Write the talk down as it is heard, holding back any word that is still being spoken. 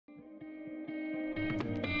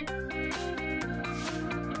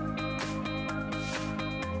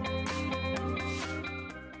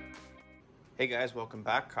Hey guys, welcome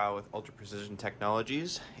back. Kyle with Ultra Precision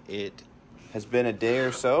Technologies. It has been a day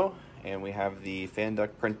or so and we have the fan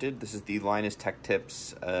duct printed. This is the Linus Tech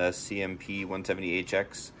Tips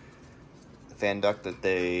CMP170HX fan duct that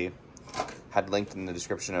they had linked in the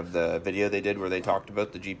description of the video they did where they talked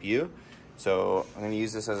about the GPU. So I'm going to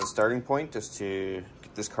use this as a starting point just to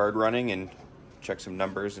get this card running and check some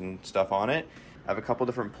numbers and stuff on it. I have a couple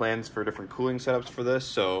different plans for different cooling setups for this.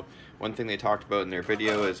 So one thing they talked about in their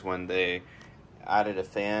video is when they added a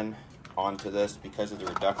fan onto this, because of the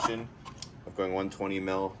reduction of going 120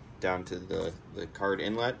 mil down to the card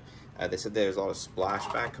inlet, they said there's a lot of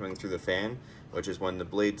splashback coming through the fan, which is when the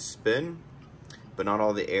blades spin, but not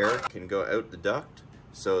all the air can go out the duct.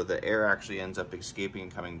 So the air actually ends up escaping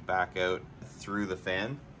and coming back out through the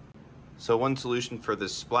fan. So one solution for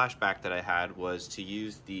this splashback that I had was to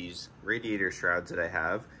use these radiator shrouds that I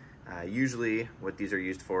have. Usually what these are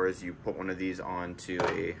used for is you put one of these onto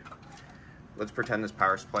a, let's pretend this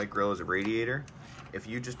power supply grill is a radiator. If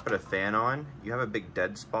you just put a fan on, you have a big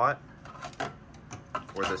dead spot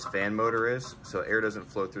where this fan motor is, so air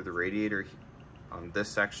doesn't flow through the radiator on this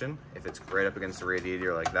section if it's right up against the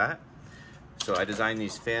radiator like that. So I designed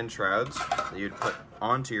these fan shrouds that you'd put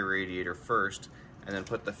onto your radiator first and then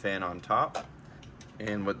put the fan on top.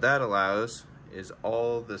 And what that allows is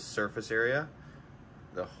all the surface area,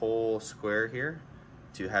 the whole square here,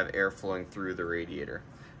 to have air flowing through the radiator.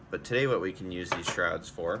 But today what we can use these shrouds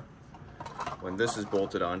for, when this is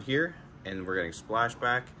bolted on here and we're getting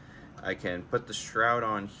splashback, I can put the shroud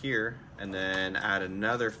on here and then add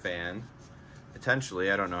another fan,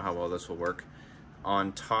 potentially, I don't know how well this will work,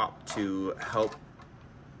 on top to help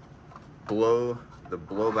blow the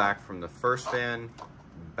blowback from the first fan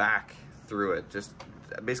back through it, just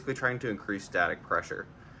basically trying to increase static pressure.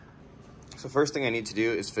 So first thing I need to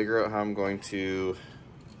do is figure out how I'm going to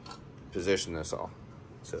position this all.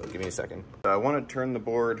 So give me a second. I want to turn the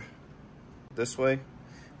board this way,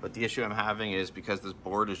 but the issue I'm having is because this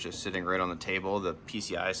board is just sitting right on the table, the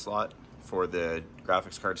PCI slot for the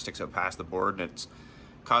graphics card sticks out past the board, and it's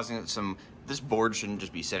causing some, this board shouldn't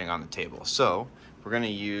just be sitting on the table. So we're going to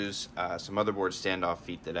use some motherboard standoff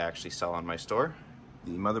feet that I actually sell on my store.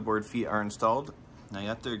 The motherboard feet are installed. Now you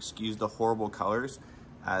have to excuse the horrible colors.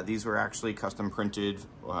 These were actually custom printed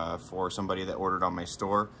for somebody that ordered on my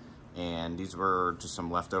store. And these were just some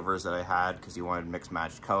leftovers that I had because he wanted mixed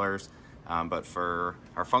matched colors. But for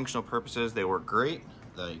our functional purposes, they work great.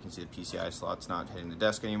 You can see the PCI slot's not hitting the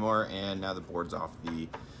desk anymore, and now the board's off the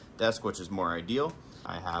desk, which is more ideal.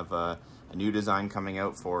 I have a new design coming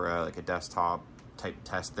out for like a desktop type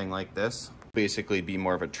test thing like this. Basically be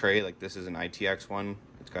more of a tray, like this is an ITX one.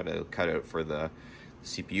 It's got a cutout for the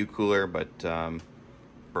CPU cooler, but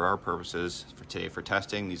for our purposes for today for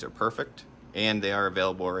testing, these are perfect. And they are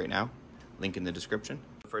available right now. Link in the description.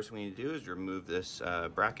 The first thing we need to do is remove this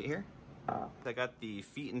bracket here. I got the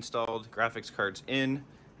feet installed, graphics cards in.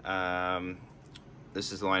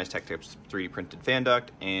 This is the Linus Tech Tips 3D printed fan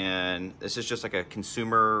duct, and this is just like a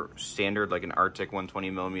consumer standard, like an Arctic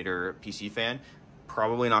 120mm PC fan.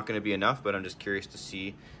 Probably not going to be enough, but I'm just curious to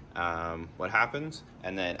see what happens.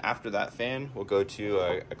 And then after that fan, we'll go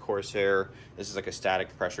to a Corsair. This is like a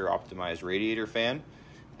static pressure optimized radiator fan.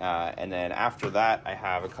 And then after that, I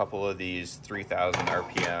have a couple of these 3000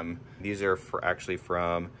 RPM. These are actually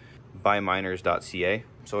from buyminers.ca.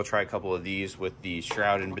 So we'll try a couple of these with the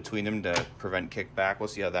shroud in between them to prevent kickback. We'll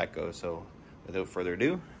see how that goes. So without further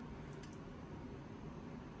ado.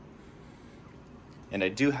 And I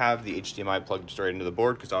do have the HDMI plugged straight into the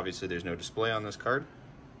board because obviously there's no display on this card.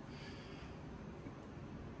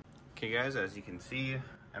 Okay guys, as you can see,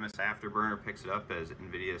 MSI Afterburner picks it up as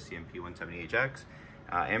NVIDIA CMP170HX.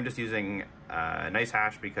 I am just using a nice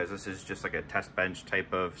hash because this is just like a test bench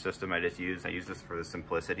type of system I use this for the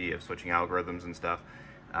simplicity of switching algorithms and stuff.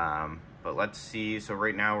 But let's see, so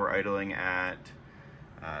right now we're idling at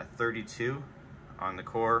 32 on the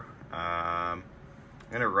core. I'm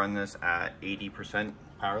gonna run this at 80%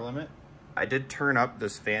 power limit. I did turn up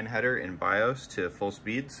this fan header in BIOS to full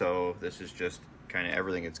speed, so this is just kind of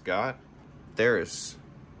everything it's got. There is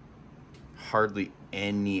hardly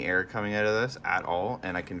any air coming out of this at all,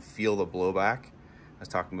 and I can feel the blowback I was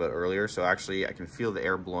talking about earlier. So actually I can feel the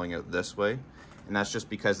air blowing out this way, and that's just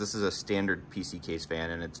because this is a standard PC case fan,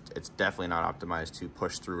 and it's definitely not optimized to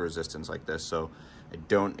push through resistance like this. So I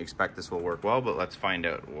don't expect this will work well, but let's find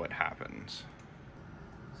out what happens.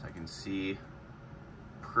 So I can see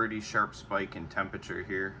pretty sharp spike in temperature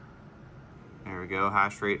here. There we go,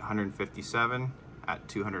 hash rate 157 at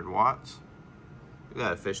 200 watts. Look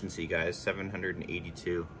at that efficiency, guys,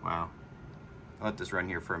 782, wow. I'll let this run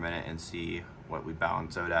here for a minute and see what we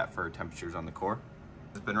balance out at for temperatures on the core.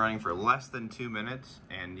 It's been running for less than 2 minutes,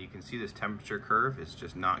 and you can see this temperature curve is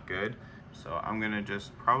just not good. So I'm gonna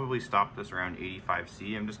just probably stop this around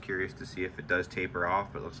 85°C. I'm just curious to see if it does taper off,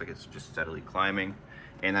 but it looks like it's just steadily climbing.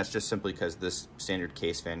 And that's just simply because this standard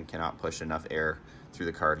case fan cannot push enough air through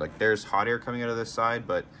the card. Like, there's hot air coming out of this side,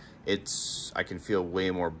 but I can feel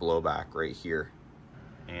way more blowback right here.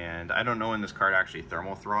 And I don't know when this card actually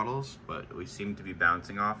thermal throttles, but we seem to be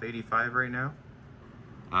bouncing off 85 right now.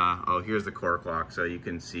 Oh, here's the core clock, so you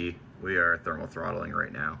can see we are thermal throttling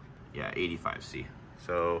right now. Yeah, 85°C.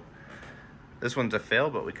 So this one's a fail,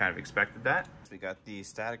 but we kind of expected that. So we got the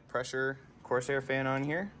static pressure Corsair fan on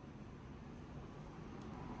here.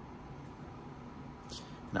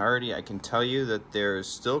 And already I can tell you that there's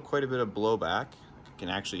still quite a bit of blowback. I can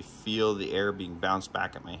actually feel the air being bounced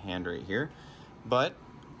back at my hand right here, but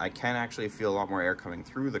I can actually feel a lot more air coming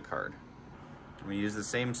through the card. We use the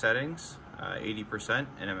same settings, 80%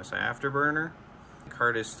 and MSI Afterburner. The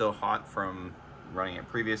card is still hot from running it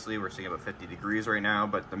previously. We're seeing about 50 degrees right now,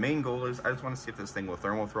 but the main goal is I just want to see if this thing will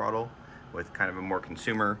thermal throttle with kind of a more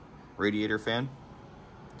consumer radiator fan.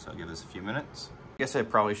 So I'll give this a few minutes. I guess I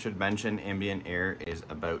probably should mention ambient air is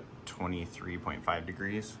about 23.5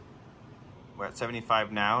 degrees. We're at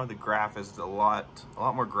 75 now. The graph is a lot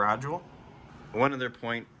more gradual. One other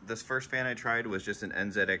point, this first fan I tried was just an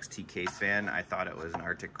NZXT case fan. I thought it was an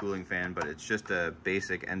Arctic cooling fan, but it's just a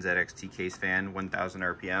basic NZXT case fan, 1000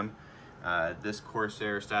 RPM. This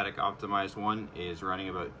Corsair static optimized one is running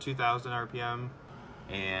about 2000 RPM,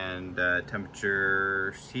 and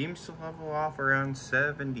temperature seems to level off around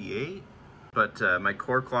 78. But my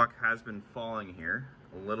core clock has been falling here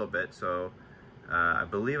a little bit, so I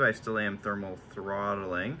believe I still am thermal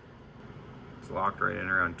throttling. It's locked right in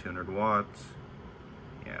around 200 watts.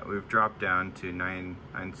 Yeah, we've dropped down to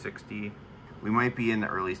 960. We might be in the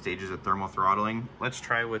early stages of thermal throttling. Let's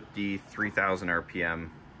try with the 3000 RPM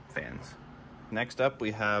fans. Next up,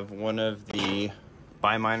 we have one of the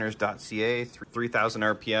Byminers.ca 3000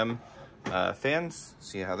 RPM fans.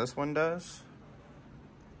 See how this one does.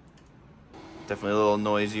 Definitely a little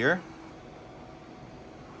noisier.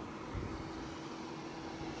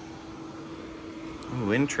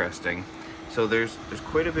 Ooh, interesting. So there's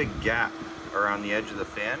quite a big gap around the edge of the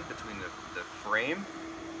fan between the frame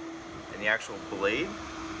and the actual blade,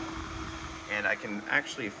 and I can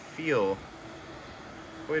actually feel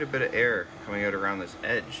quite a bit of air coming out around this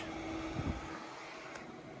edge.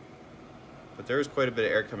 But there is quite a bit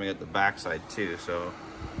of air coming out the backside too, so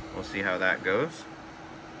we'll see how that goes.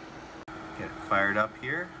 Get it fired up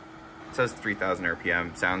here. It says 3000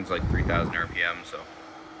 RPM, sounds like 3000 RPM, so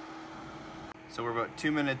we're about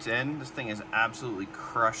 2 minutes in. This thing is absolutely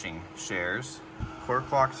crushing shares. Core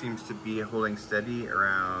clock seems to be holding steady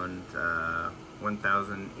around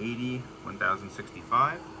 1080,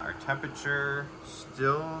 1065. Our temperature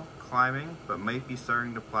still climbing, but might be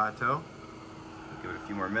starting to plateau. We'll give it a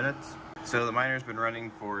few more minutes. So the miner's been running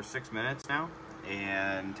for 6 minutes now,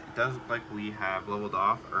 and it does look like we have leveled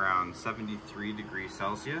off around 73 degrees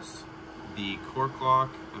Celsius. The core clock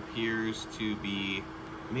appears to be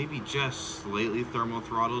maybe just slightly thermal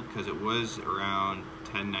throttled because it was around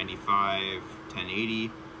 1095, 1080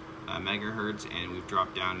 megahertz, and we've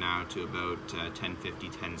dropped down now to about 1050,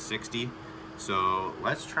 1060. So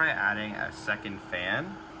let's try adding a second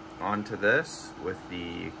fan onto this with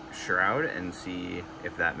the shroud and see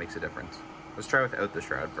if that makes a difference. Let's try without the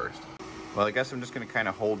shroud first. Well, I guess I'm just gonna kind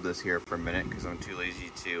of hold this here for a minute because I'm too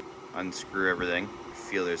lazy to unscrew everything. I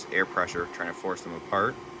feel there's air pressure trying to force them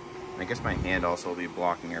apart. And I guess my hand also will be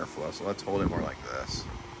blocking airflow, so let's hold it more like this.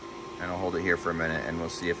 And I'll hold it here for a minute and we'll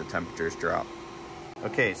see if the temperatures drop.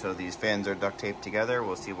 Okay, so these fans are duct taped together.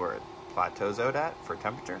 We'll see where it plateaus out at for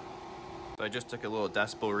temperature. So I just took a little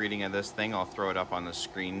decibel reading of this thing. I'll throw it up on the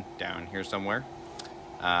screen down here somewhere.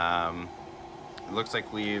 It looks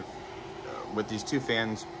like we've, with these two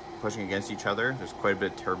fans pushing against each other, there's quite a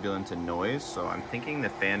bit of turbulence and noise. So I'm thinking the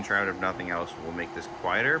fan shroud, if nothing else, will make this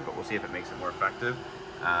quieter, but we'll see if it makes it more effective.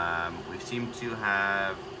 We seem to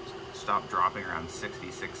have stopped dropping around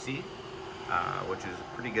 66C, which is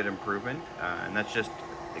a pretty good improvement. And that's just,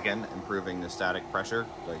 again, improving the static pressure,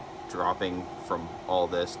 like dropping from all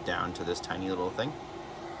this down to this tiny little thing.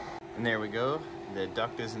 And there we go. The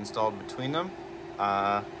duct is installed between them.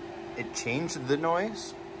 It changed the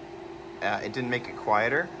noise. It didn't make it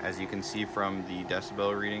quieter, as you can see from the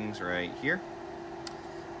decibel readings right here.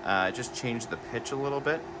 It just changed the pitch a little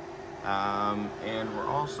bit. And we're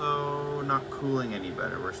also not cooling any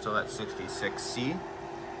better. We're still at 66C,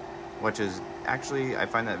 which is actually, I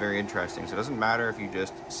find that very interesting. So it doesn't matter if you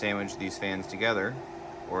just sandwich these fans together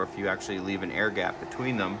or if you actually leave an air gap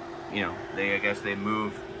between them. You know, I guess they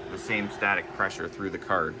move the same static pressure through the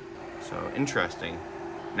card. So interesting.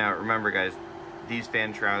 Now remember guys, these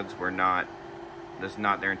fan shrouds were not, that's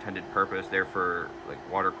not their intended purpose. They're for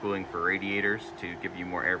like water cooling for radiators to give you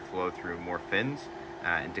more airflow through more fins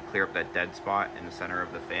and to clear up that dead spot in the center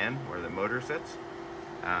of the fan where the motor sits.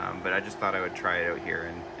 But I just thought I would try it out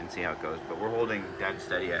here and see how it goes. But we're holding dead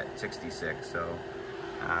steady at 66, so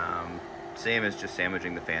same as just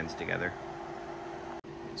sandwiching the fans together.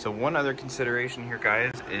 So one other consideration here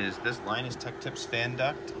guys is this Linus Tech Tips fan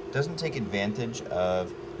duct doesn't take advantage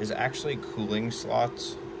of, there's actually cooling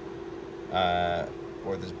slots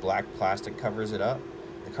or this black plastic covers it up.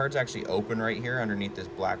 The card's actually open right here underneath this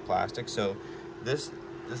black plastic, so this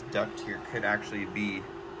duct here could actually be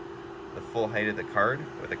the full height of the card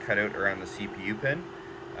with a cutout around the CPU pin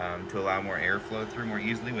to allow more airflow through more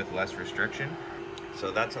easily with less restriction. So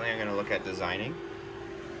that's something I'm going to look at designing.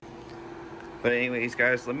 But anyways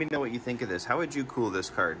guys, let me know what you think of this. How would you cool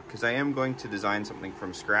this card? Because I am going to design something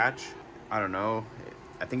from scratch. I don't know,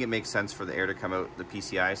 I think it makes sense for the air to come out the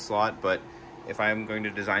PCI slot, but if I'm going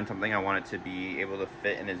to design something, I want it to be able to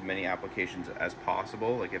fit in as many applications as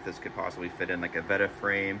possible. Like if this could possibly fit in like a Veta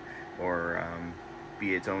frame or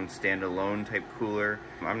be its own standalone type cooler.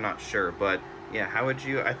 I'm not sure, but yeah, how would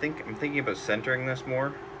you, I'm thinking about centering this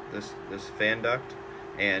more, this fan duct,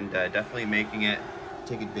 and definitely making it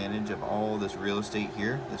take advantage of all this real estate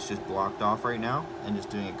here that's just blocked off right now, and just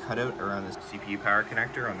doing a cutout around this CPU power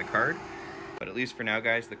connector on the card. But at least for now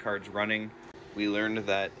guys, the card's running. We learned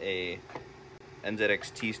that a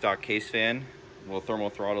NZXT stock case fan will thermal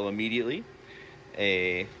throttle immediately.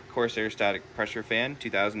 A Corsair static pressure fan,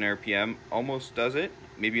 2000 RPM, almost does it.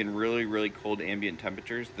 Maybe in really cold ambient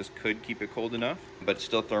temperatures, this could keep it cold enough, but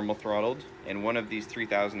still thermal throttled. And one of these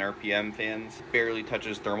 3000 RPM fans barely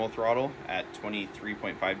touches thermal throttle at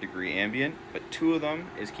 23.5 degree ambient, but two of them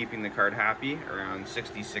is keeping the card happy around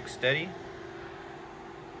 66 steady.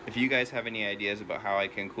 If you guys have any ideas about how I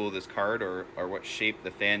can cool this card or what shape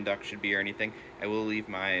the fan duct should be or anything, I will leave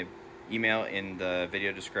my email in the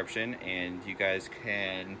video description, and you guys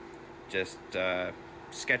can just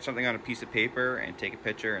sketch something on a piece of paper and take a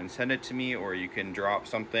picture and send it to me, or you can draw up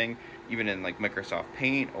something even in like Microsoft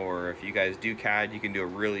Paint, or if you guys do CAD, you can do a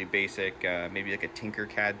really basic maybe like a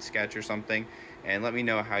Tinkercad sketch or something, and let me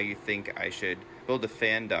know how you think I should build a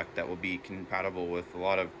fan duct that will be compatible with a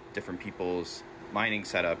lot of different people's mining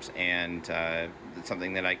setups, and it's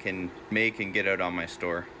something that I can make and get out on my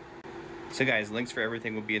store. So guys, links for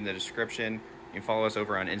everything will be in the description. You can follow us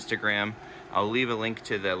over on Instagram. I'll leave a link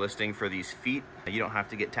to the listing for these feet. You don't have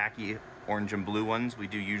to get tacky orange and blue ones. We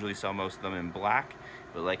do usually sell most of them in black,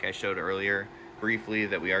 but like I showed earlier briefly,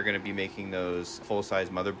 that we are going to be making those full-size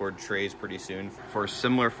motherboard trays pretty soon for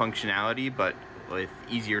similar functionality but with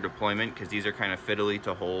easier deployment, because these are kind of fiddly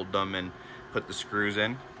to hold them and put the screws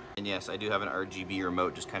in. And yes, I do have an RGB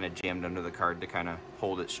remote just kind of jammed under the card to kind of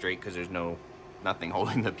hold it straight, because there's nothing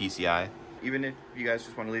holding the PCI. Even if you guys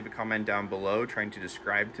just want to leave a comment down below trying to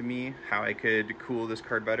describe to me how I could cool this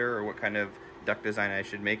card better or what kind of duct design I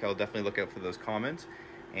should make, I'll definitely look out for those comments.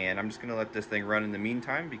 And I'm just going to let this thing run in the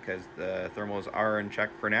meantime because the thermals are in check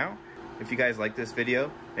for now. If you guys like this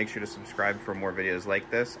video, make sure to subscribe for more videos like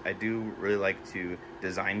this. I do really like to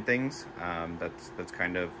design things. That's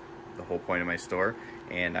kind of the whole point of my store,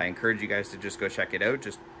 and I encourage you guys to just go check it out.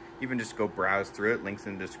 Even just go browse through it. Links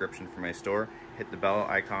in the description for my store. Hit the bell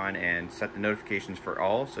icon and set the notifications for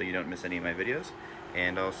all so you don't miss any of my videos.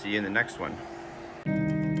 And I'll see you in the next one.